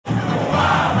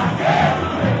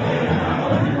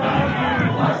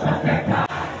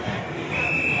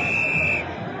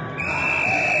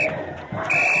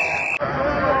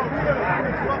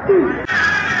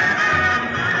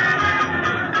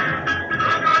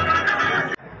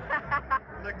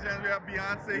and gentlemen, we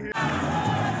have Beyonce here.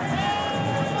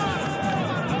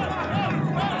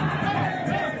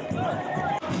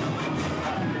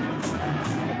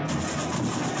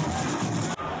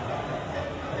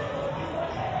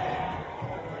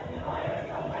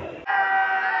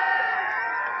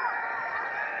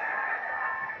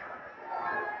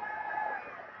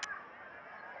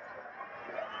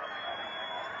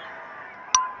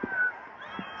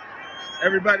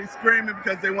 Everybody's screaming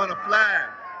because they want a flag.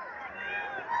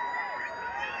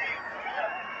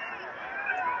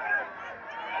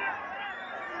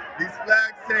 These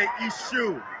flags say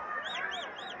Ishu,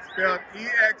 spelled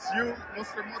E-X-U,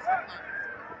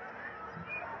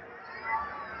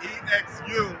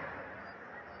 E-X-U,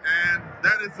 and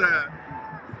that is a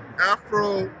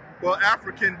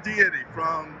African deity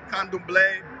from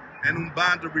Candomblé and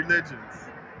Umbanda religions.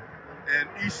 And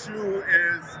Ishu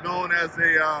is known as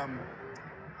a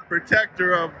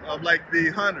protector of like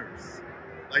the hunters,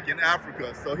 like in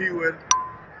Africa. So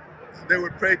they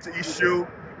would pray to Ishu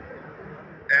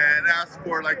and ask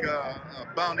for like a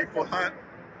bountiful hunt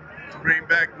to bring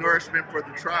back nourishment for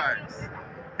the tribes.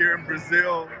 Here in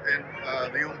Brazil, in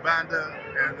the Umbanda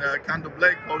and the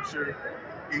Candomblé culture,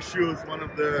 Ishu is one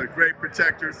of the great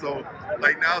protectors. So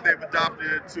like now they've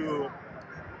adopted it to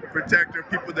protect their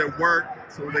people that work.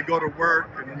 So they go to work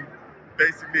and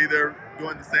basically they're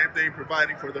doing the same thing,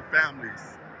 providing for their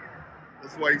families.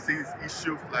 That's why you see these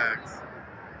Ishu flags.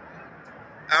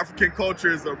 African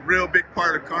culture is a real big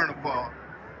part of Carnival.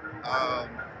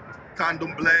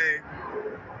 Candomblé,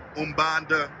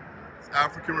 Umbanda,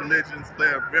 African religions play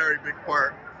a very big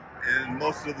part in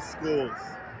most of the schools.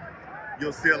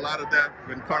 You'll see a lot of that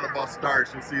when Carnival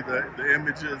starts. You'll see the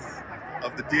images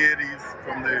of the deities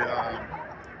from the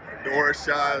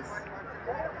Orishas,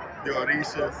 the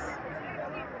Orishas.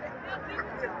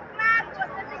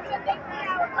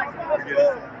 We're getting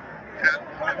some cat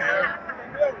woman here.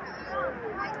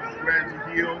 Grande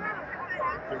heel.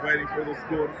 We're waiting for the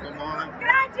school to come on.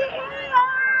 Grande heel!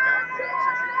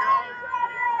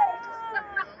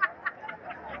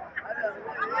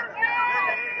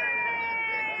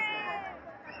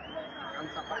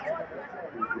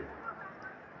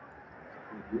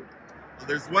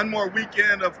 There's one more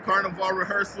weekend of Carnival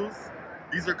rehearsals.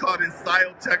 These are called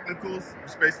Ensaio technicals,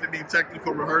 which basically mean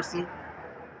technical rehearsal.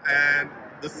 And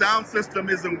the sound system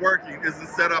isn't working, isn't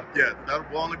set up yet.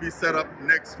 That will only be set up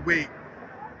next week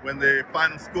when the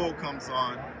final school comes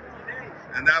on.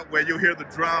 And that way you'll hear the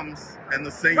drums and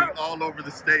the singing all over the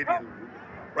stadium.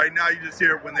 Right now you just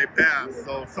hear it when they pass.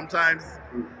 So sometimes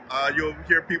you'll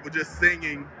hear people just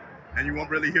singing and you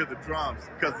won't really hear the drums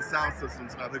because the sound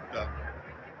system's not hooked up.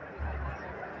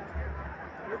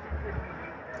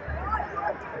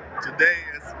 Today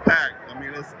is packed. I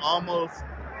mean, it's almost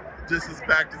just as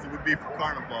packed as it would be for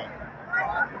Carnival.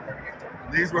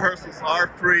 These rehearsals are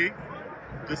free.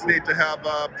 Just need to have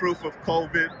proof of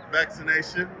COVID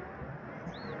vaccination.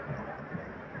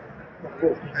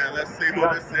 And let's see who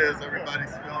this is.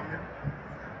 Everybody's filming.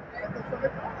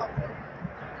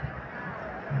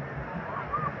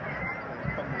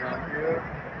 Come around here.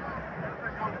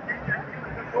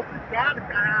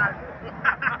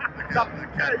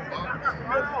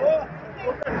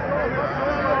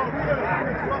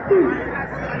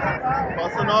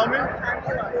 What's the name?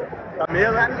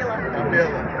 Camila?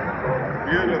 Camila.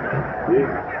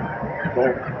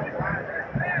 Beautiful.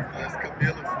 That's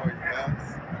Camila for you guys.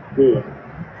 Good.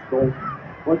 So,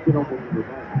 pode tirar pouquinho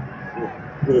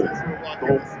Since we're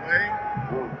walking this way,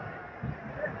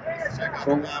 let's check out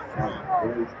the Afro.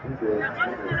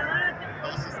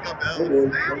 This is Camila.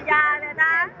 Obrigada,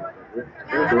 tá?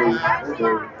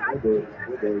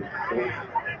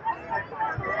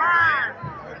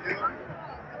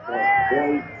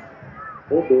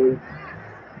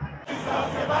 São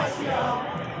Sebastião,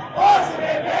 hoje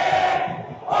bebê,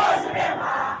 hoje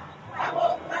bemar, a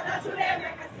boca da Jurema,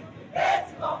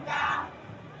 esse longar,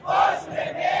 hoje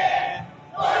bebê,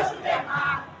 hoje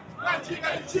bemar, na dica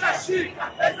de tia Chica,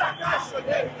 fez a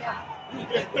cachoeirinha,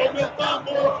 inverteu meu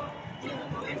tambor, e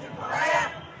no Rio de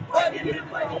Janeiro, foi menino,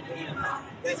 foi menina,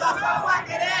 e já foi o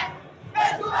Agueré,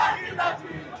 fez o lado da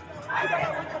vida, ainda é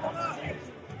muita nossa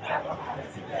gente, é tocar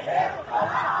esse guerreiro,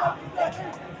 falar o que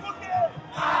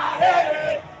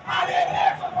Arere,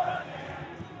 arere, comorone,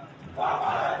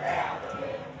 comorone,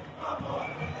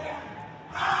 comorone,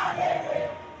 arere,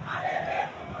 arere,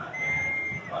 comorone,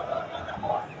 comorone da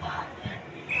mocidade de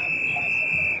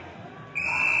Independente.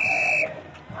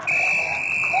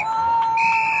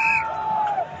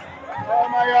 Hey,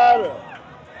 Mayara.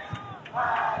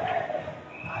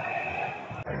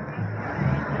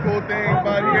 Cool thing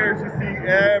about here is you see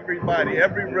everybody,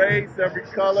 every race, every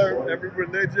color, every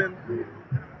religion.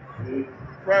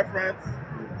 preference.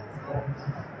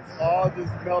 It's all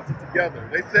just melted together.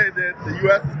 They say that the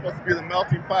U.S. is supposed to be the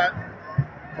melting pot.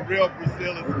 For real,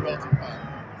 Brazil is the melting pot.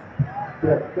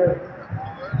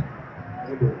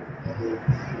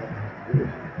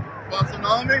 What's your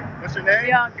name? What's your name?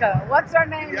 Bianca. What's your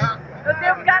name? Bianca. Eu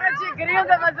tenho cara de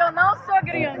gringa, mas eu não sou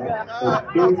gringa. Ah,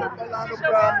 não, tô falando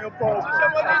pra meu povo. Te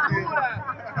chamou de dura.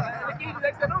 Ele quer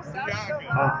dizer que você não sabe. She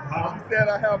said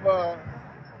I have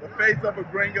the face of a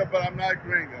gringa, but I'm not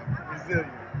gringa.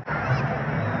 Brazilian.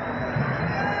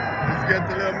 Let's get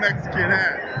the little Mexican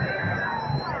hat.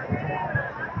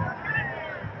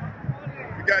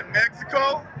 We got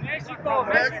Mexico.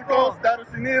 Mexico,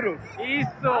 Estados Unidos.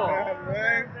 Isso!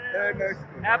 Hey, Mexico.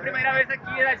 É a primeira vez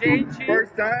aqui da gente.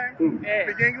 First time? É.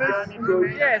 Speak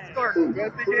English? Yes, of course. Go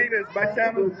speak English. My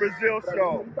channel is Brazil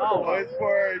Show. Oh. So it's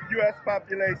for U.S.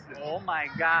 population. Oh my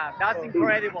God, that's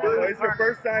incredible. So it's your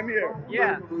first time here?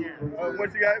 Yeah.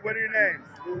 What you got? What are your names?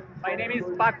 My name is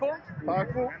Paco.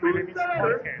 Paco? My name is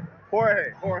Jorge.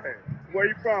 Jorge. Where are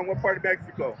you from? What part of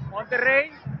Mexico?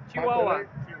 Monterrey, Chihuahua.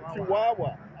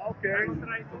 Chihuahua. Okay.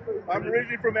 I'm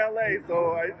originally from LA,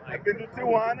 so I've been to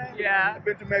Tijuana. Yeah. I've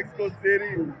been to Mexico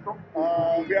City.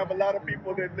 We have a lot of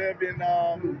people that live in,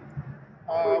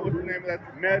 what's the name of that?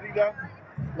 Merida.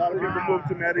 A lot of people move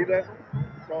to Merida.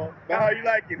 So, but how you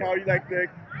like it? How you like the?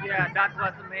 Yeah, that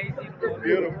was amazing.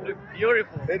 Beautiful.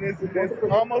 Beautiful. And it's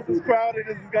almost as crowded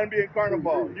as it's gonna be in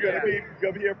Carnival. You're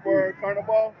gonna be here for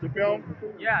Carnival to film?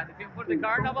 Yeah, the film for the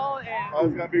carnival and. Oh,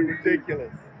 it's gonna be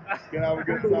ridiculous. You're gonna have a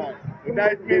good time. Well,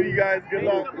 nice meeting you guys. Good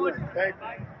luck. Thank you.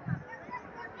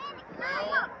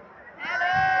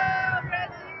 Hello,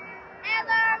 Brasil.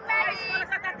 Hello, Brasil.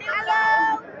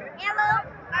 Hello. Hello.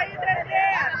 Aí,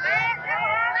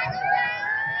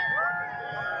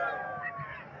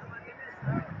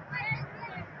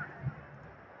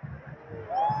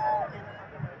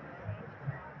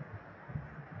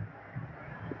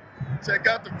 Check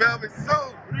out the velvet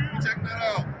suit. Check that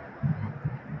out.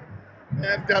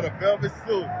 Man's got a velvet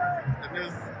suit and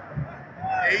there's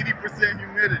 80%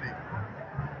 humidity.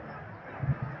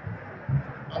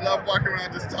 I love walking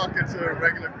around just talking to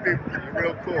regular people. They're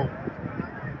real cool.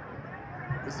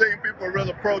 Brazilian people are real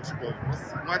approachable.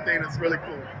 That's one thing that's really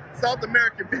cool. South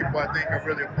American people, I think, are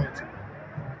really approachable.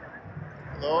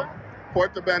 Hello?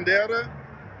 Porta Bandeira?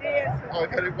 Isso.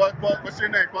 Okay, what's your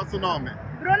name? Qual é o seu nome?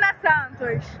 Bruna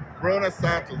Santos. Bruna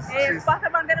Santos. Isso,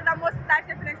 porta-bandeira da Mocidade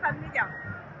de Independente, Padre Miguel.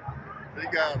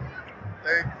 Obrigado.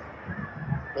 Thanks.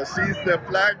 But she's the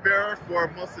flag bearer for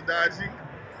Mocidade.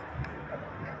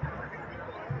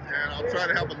 And I'll try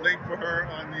to have a link for her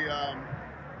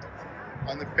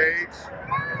on the page.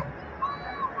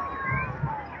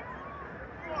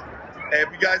 Hey,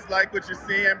 if you guys like what you're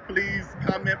seeing, please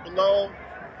comment below.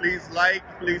 Please like,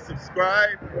 please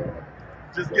subscribe.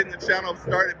 Just getting the channel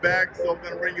started back, so I'm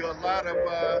gonna bring you a lot of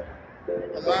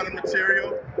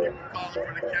material. People calling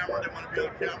for the camera, they want to be on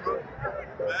camera.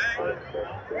 Bang.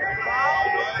 All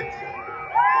right.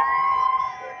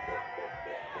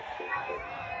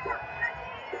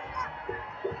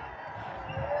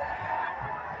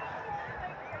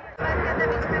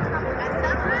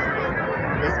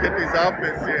 Let's get these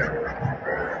outfits here.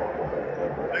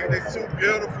 Look at these two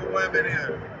beautiful women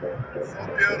here. So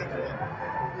beautiful.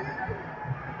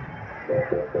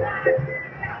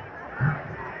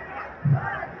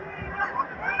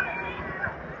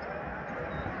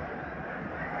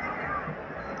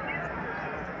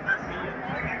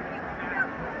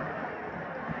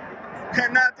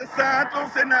 Renata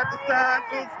Santos, de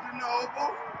novo.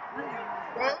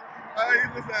 Well, I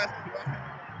was asking about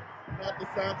Renata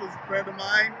Santos, a friend of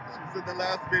mine. She's in the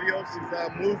last video. She's a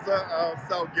musa of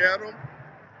Salgueiro.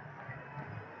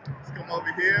 Let's come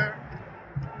over here.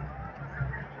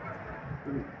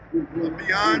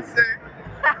 Beyonce.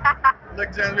 Look,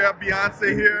 Jen, we have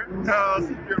Beyonce here.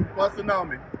 What's her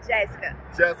name? Jéssica.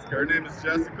 Jessica. Her name is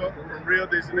Jessica from Rio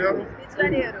de Janeiro. Rio de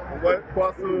Janeiro. Qual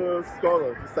a sua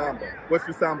escola de samba? What's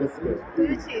your samba school?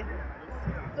 Tuiuti.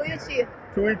 Tuiuti.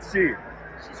 Tuiuti.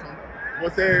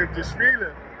 Você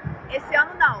desfila? Esse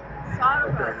ano não, só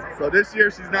no próximo. So this year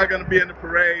she's not going to be in the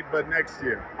parade, but next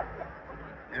year.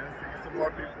 And I see some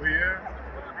more people here.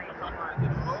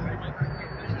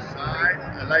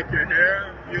 I like your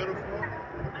hair, beautiful.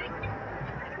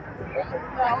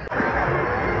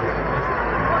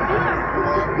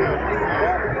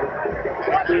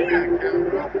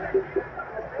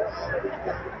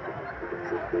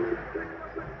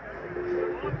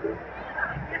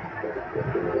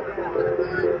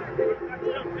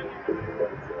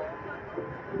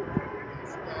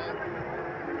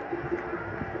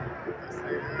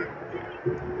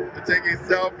 They're taking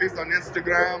selfies on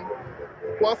Instagram.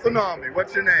 Qual seu nome?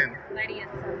 What's your name? Larissa.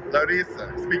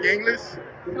 Larissa. Speak English?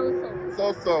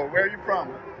 So. Where are you from?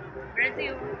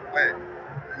 Brazil. Wait,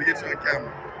 let me get you on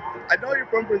camera. I know you're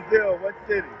from Brazil. What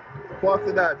city? Qual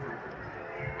cidade?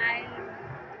 I'm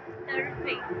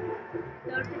 33.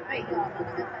 23.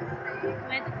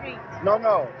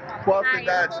 No. Qual Ah, eu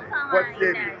cidade? não vou falar What a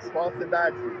city? idade. Qual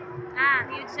cidade? Ah,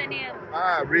 Rio de Janeiro.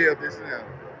 Ah, Rio de Janeiro.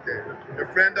 Okay. Your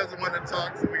friend doesn't want to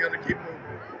talk, so we're going to keep moving.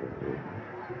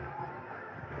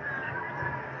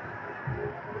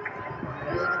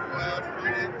 Beautiful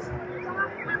outfits.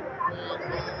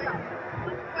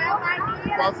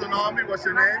 Qual seu nome? What's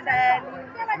your name?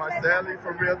 Marcele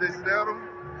from Rio de Janeiro.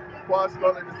 Qual a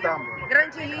escola de samba?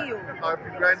 Grande Rio. Ah,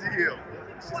 from Grande Rio.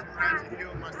 She's from Grande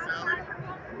Rio, Marcele.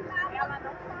 Ela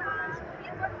não fala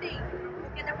tipo assim,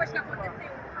 porque depois que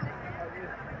aconteceu.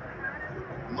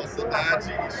 Mocidade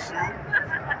de Independente.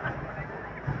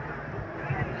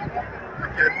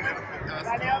 Que é beautificação.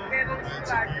 Valeu a pena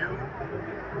Grande Rio.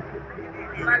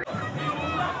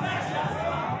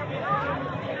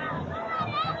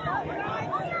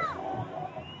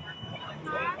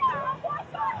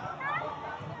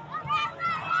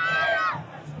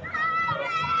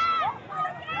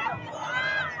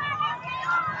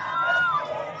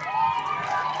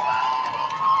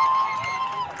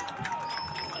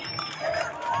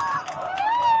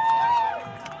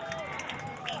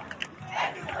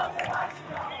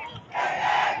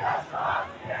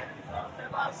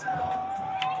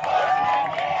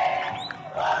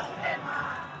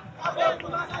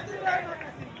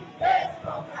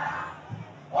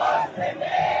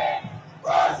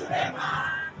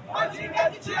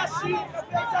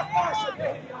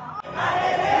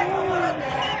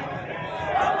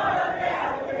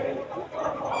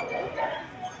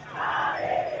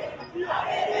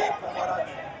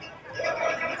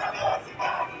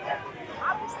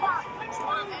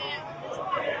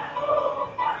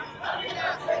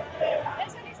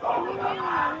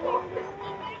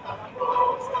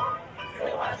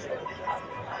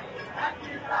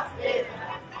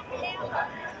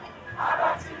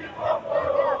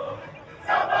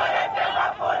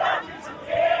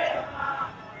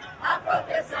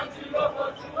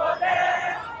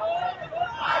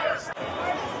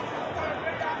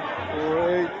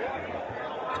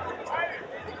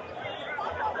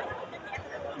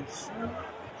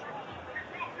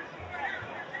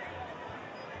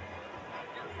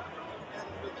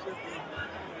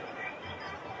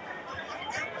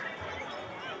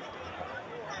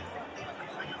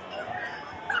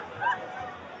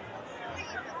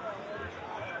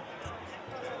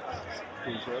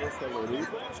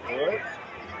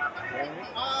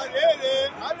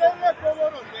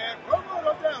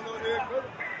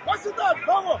 Mocidade,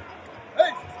 vamos!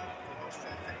 Ei!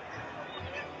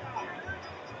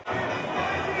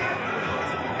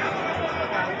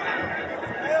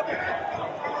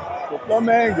 O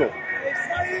Flamengo. É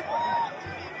isso aí!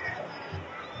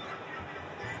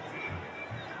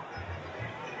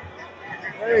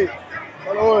 Ei,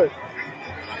 fala oi.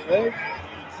 Vem.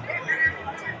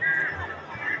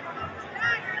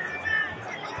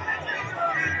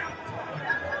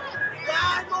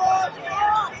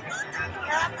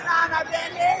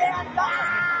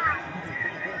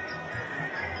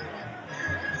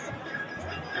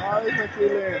 Olha que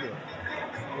lindo.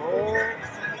 Oh.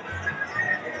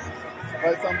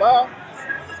 Vai sambar?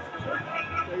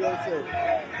 Peguei você.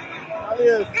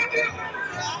 Olha isso.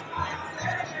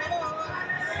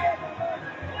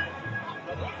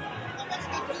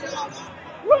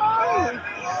 Uau!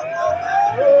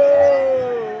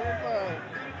 Oh,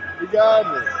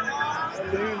 obrigado. É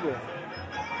lindo.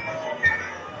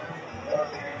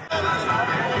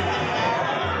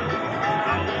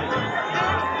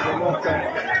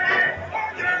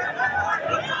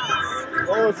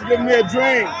 Oh, she giving me a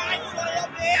drink.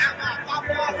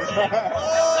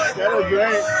 Get a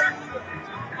drink.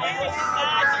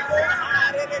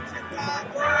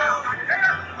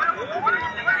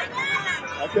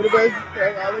 Aquele beijo,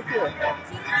 olha aqui.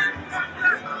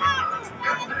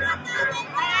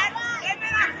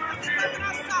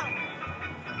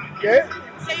 Quê?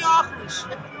 Sem óculos.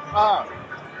 Ah.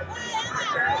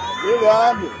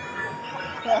 Obrigado.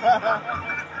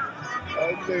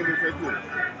 Olha que lindo isso aqui.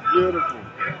 Beautiful.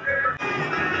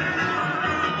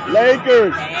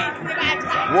 Lakers.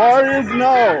 Warriors,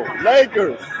 no.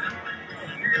 Lakers.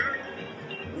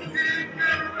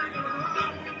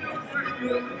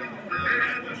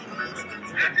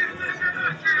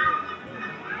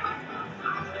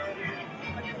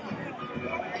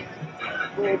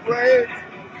 Boa noite.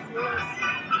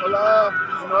 Olá,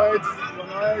 boa noite, boa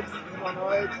noite, boa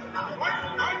noite.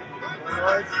 Boa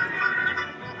noite.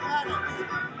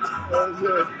 Tá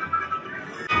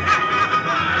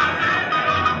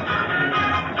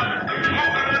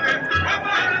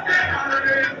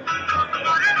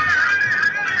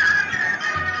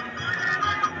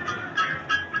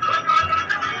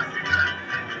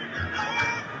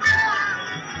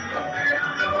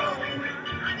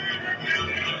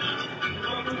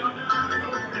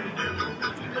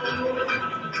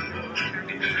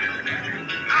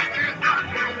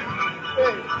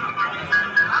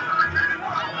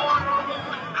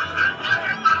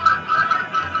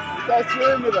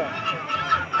tímida.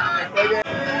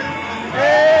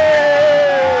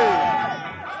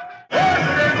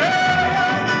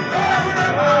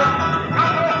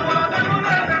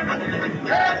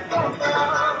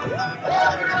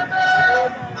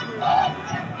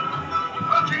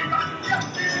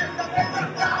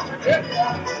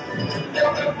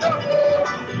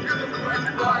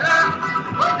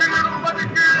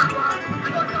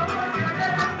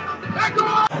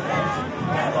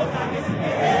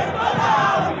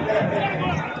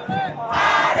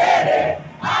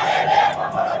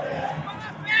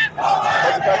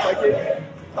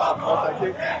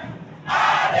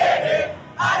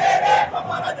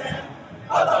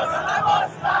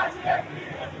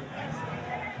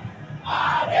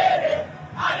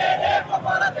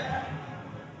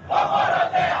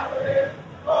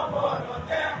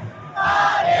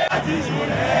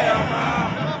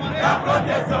 A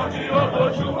proteção de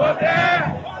Oxalá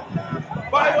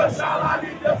vai Oxalá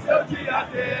lhe deu seu dia a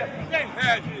ter. Quem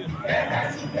rege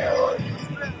o teu olho,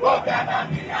 foca na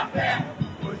minha fé.